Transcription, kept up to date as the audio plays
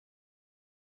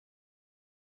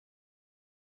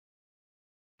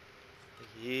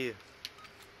Yeah.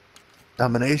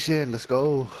 Domination, let's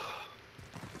go.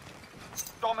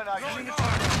 Domination.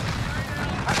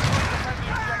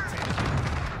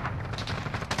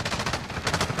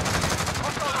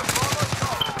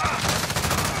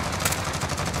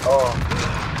 Oh.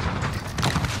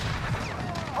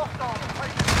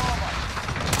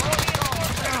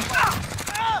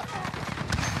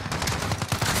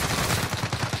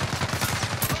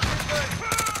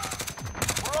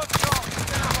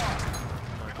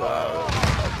 Wow.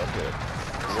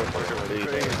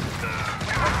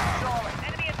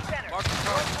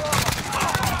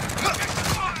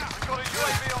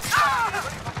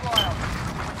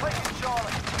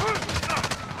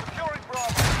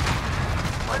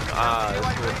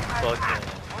 Fucking.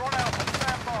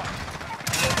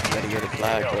 We gotta get a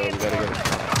flag, bro. We gotta get a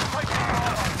flag.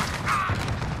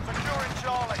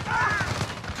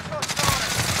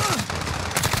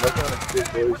 Look on the big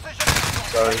boys.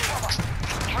 Sorry.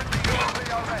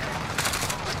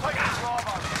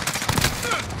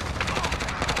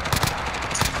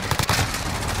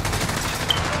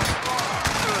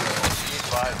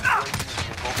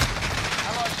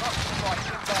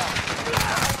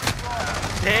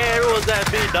 Damn, what was that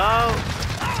big dog?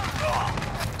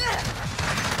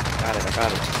 I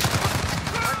got it.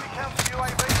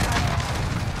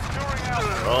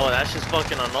 Bro, that's just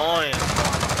fucking annoying.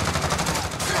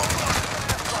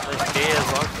 This kid is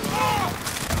rocking.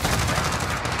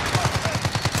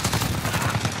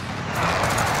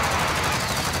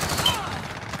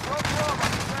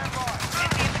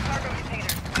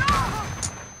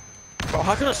 Bro,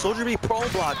 how can a soldier be prone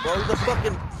block, bro? He's a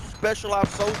fucking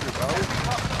specialized soldier, bro.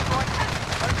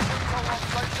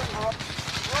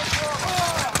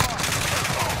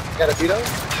 Got a Tito?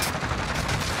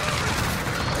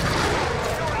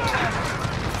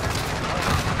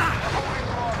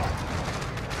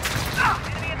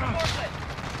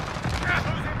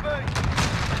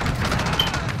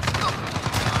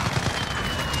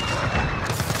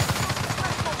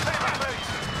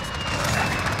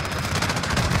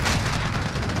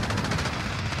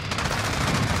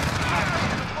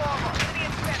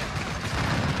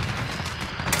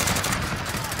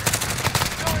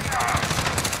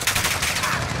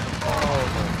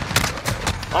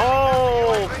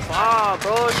 Oh, fuck,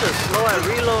 bro, it's just slow at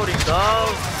reloading,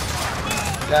 dog.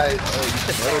 Guys, Oh, you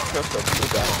can never trust a blue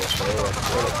guy, bro. I swear to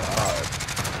God.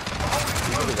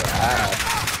 These niggas are ass.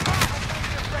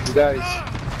 you guys.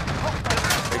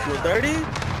 AC-130?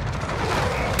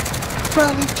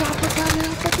 Bradley Chopper got it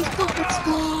up at the fucking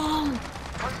spawn!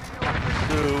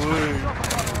 Dude.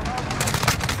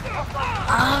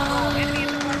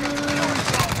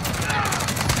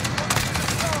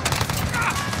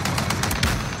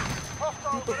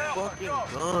 Get the fucking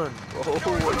gun, bro.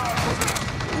 What are you fucking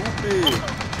stupid?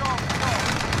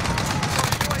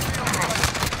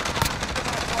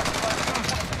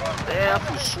 Damn,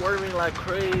 I'm swerving like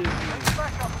crazy.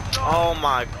 Oh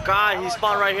my god, he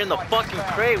spawned right here in the fucking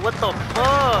crate. What the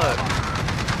fuck?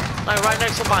 Like right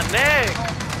next to my neck.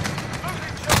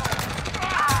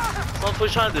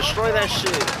 Motherfucker's trying to destroy that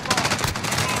shit.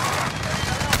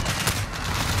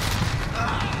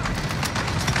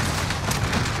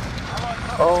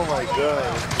 Oh my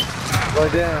god. Go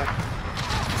down.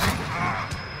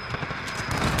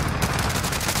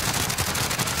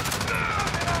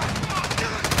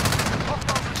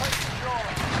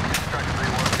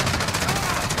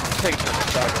 Take some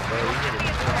shotgun, bro. We need to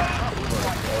go.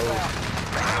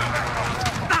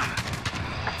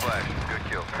 Flash, good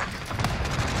kill.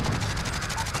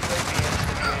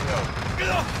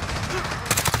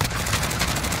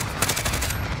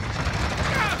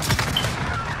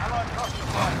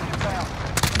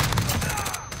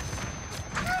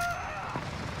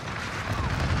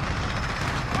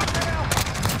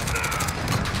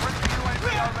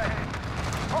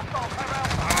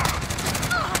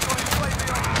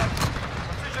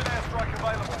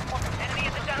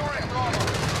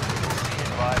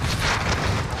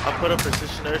 I put a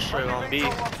precision airstrike on B.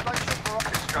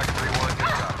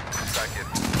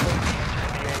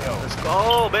 Let's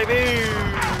go, baby!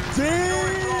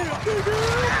 Damn, baby!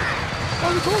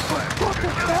 I'm going for fucking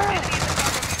fast!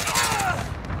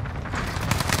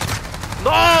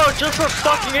 No, just for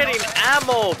fucking getting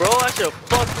ammo, bro. That shit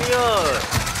fucked me up.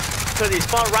 Cause he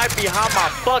spawned right behind my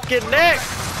fucking neck.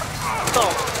 What the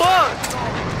fuck?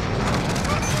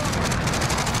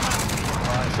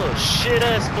 That's a shit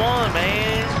ass spawn,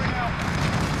 man.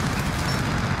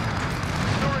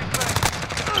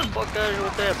 Fuck out here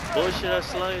with that bullshit ass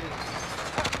sliding.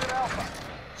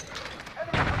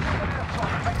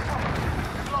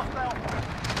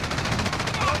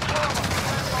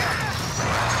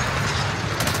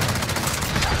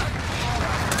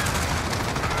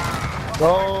 No.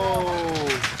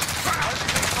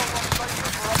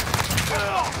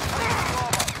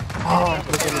 Oh,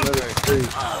 look at another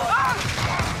street.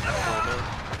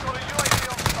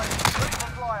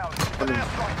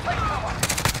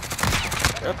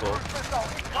 Careful.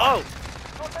 Oh!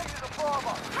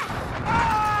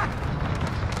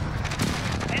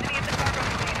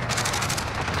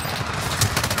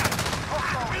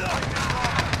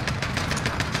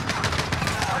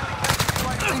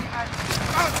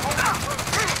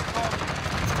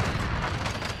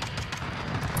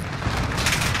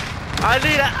 I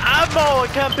need ammo! I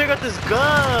can't pick up this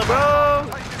gun, bro!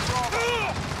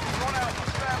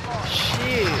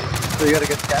 Shit. So you gotta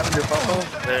get scavenger bump.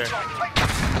 There.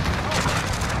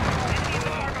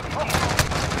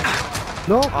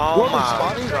 No, Oh bro, my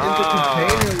spawning God. in the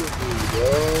container with me, bro.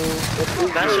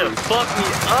 What That is shit this? fucked me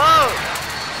up!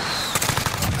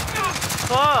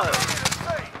 Fuck!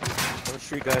 On the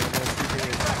street, guys. On the street,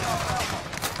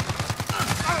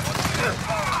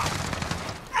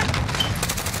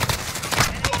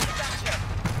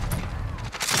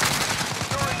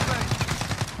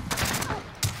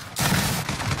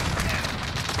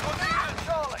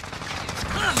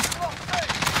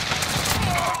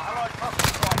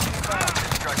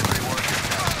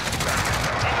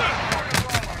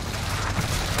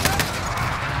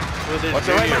 Watch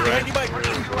right,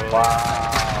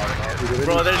 Wow.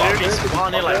 Bro, they're literally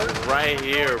spawning like right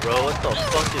here, bro. What the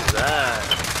fuck is that?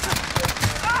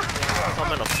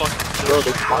 I'm in a fucking Bro,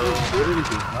 the spawning is literally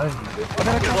behind me.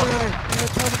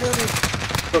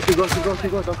 Bro, keep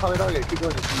going. Don't call it out yet. Keep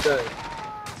going. Keep going.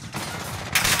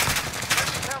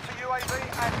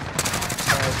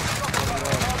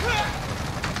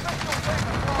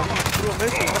 How do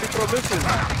you throw a mission?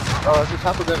 Oh, that's a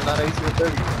chopper gun, not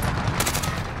AC-130.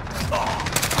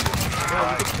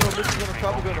 Yeah, you can throw missions on a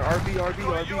chopper gun or RB.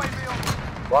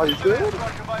 Wow, you should?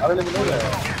 I didn't even know that.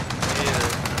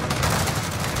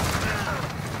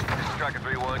 Striker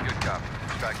 3-1, good copy.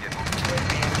 Strike in.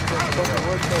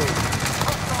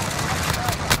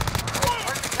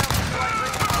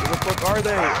 Where the fuck are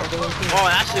they? Oh,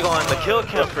 actually going to kill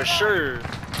cam for sure.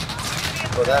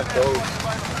 Bro, that's dope.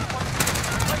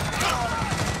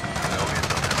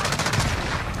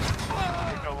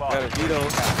 Got a veto.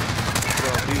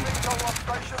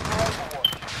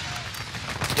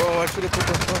 Bro, I should have put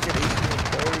the fucking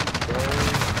AC-130, bro.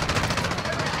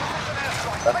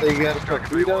 That's how you gotta put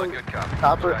Vito,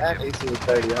 Copper, and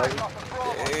AC-130, right?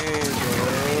 Damn, bro.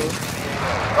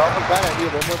 Oh, I'm glad I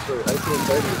need one more for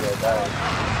AC-130, bro. Guys.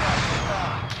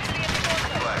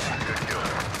 Good kill.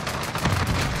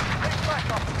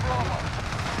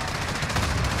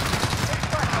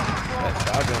 That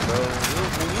shotgun, bro.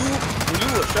 When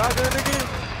you a shotgun, nigga,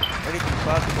 anything's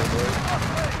possible, bro.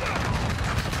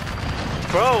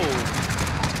 Bro.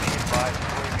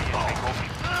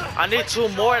 I need 2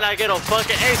 more and I get a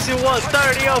fucking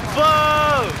AC-130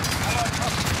 above.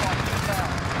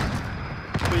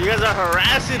 But you guys are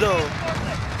harassing them.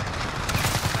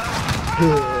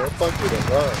 Fuck you,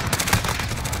 bro.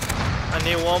 I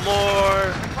need 1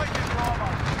 more.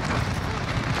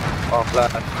 Oh,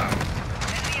 flat.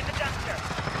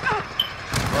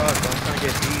 Fuck, I'm trying to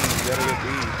get these. You gotta get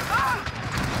these.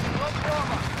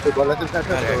 Hey, bro, let them catch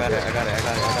up.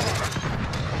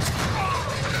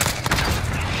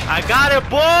 I got it,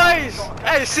 boys.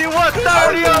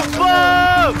 AC-130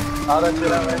 above. How that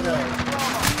shit out right now?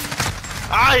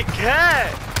 I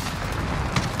can't.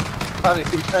 Honey,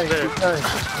 keep trying.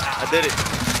 I did it.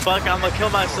 Fuck, I'm gonna kill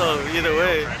myself either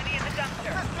way.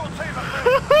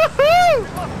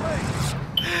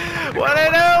 What I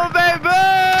do, baby?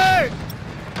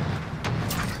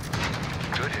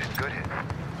 Good hit.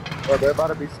 Bro, they're about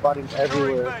to be spotting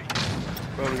everywhere.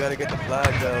 Bro, we gotta get the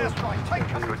flag, though.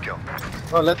 Good kill.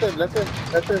 Bro, let them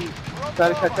try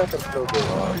to catch up a little bit.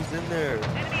 Oh, he's in there.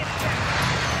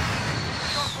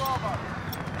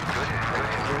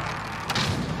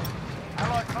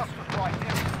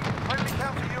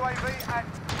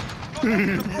 Good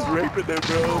hit. He's raping them,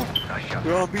 bro. Nice shot.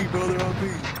 They're on B, bro. They're on B.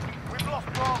 We've lost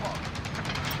Bravo.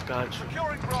 Got you.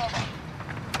 Securing Bravo.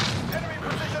 Enemy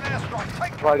precision airstrike.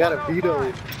 Take Bro, I got a veto.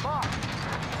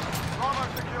 Bravo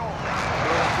secure.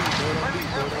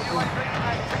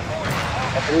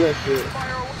 I blew that shit.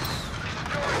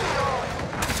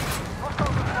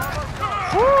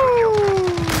 Woo!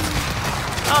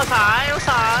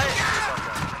 Outside.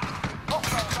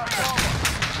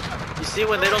 You see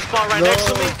when they don't spawn right next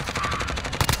to me?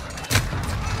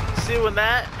 See when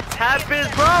that happens,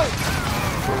 bro?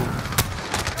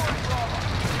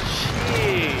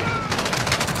 Shit.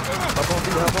 Hop on B.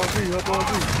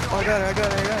 Oh, I got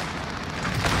it.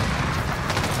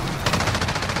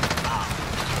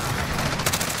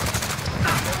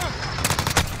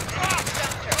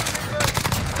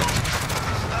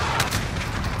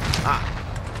 Ah.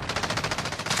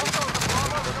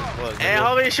 What, Hey, nigga?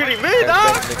 homie, shooting me, That's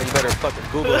dog. better, nigga. You better fucking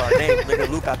Google our names, nigga.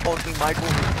 Luke, I told you, Michael.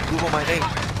 Google my name.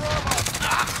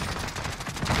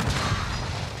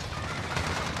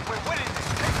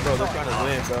 Bro, they're trying to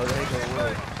win, bro. They ain't gonna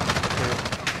win.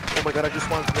 Okay. Oh my god, I just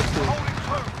wanted to get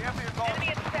two.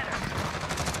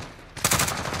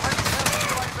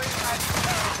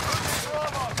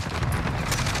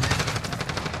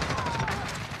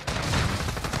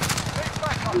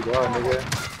 Good on,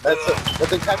 nigga. Let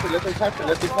them capture, let them capture,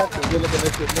 let them capture. We're looking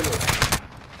at this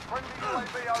minute.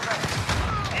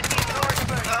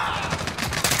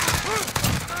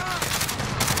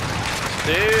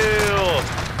 Dude,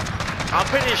 I'm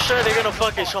pretty sure they're gonna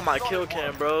fucking show my kill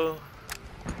cam, bro.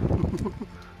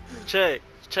 Check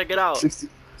it out. 60,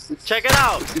 Check it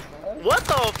out. 65? What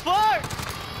the fuck?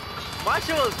 My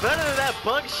shit was better than that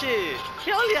bug shit.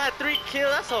 He only had 3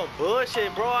 kills. That's some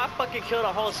bullshit, bro. I fucking killed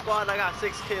a whole squad and I got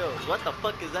 6 kills. What the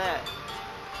fuck is that?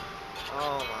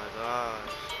 Oh my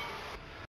gosh.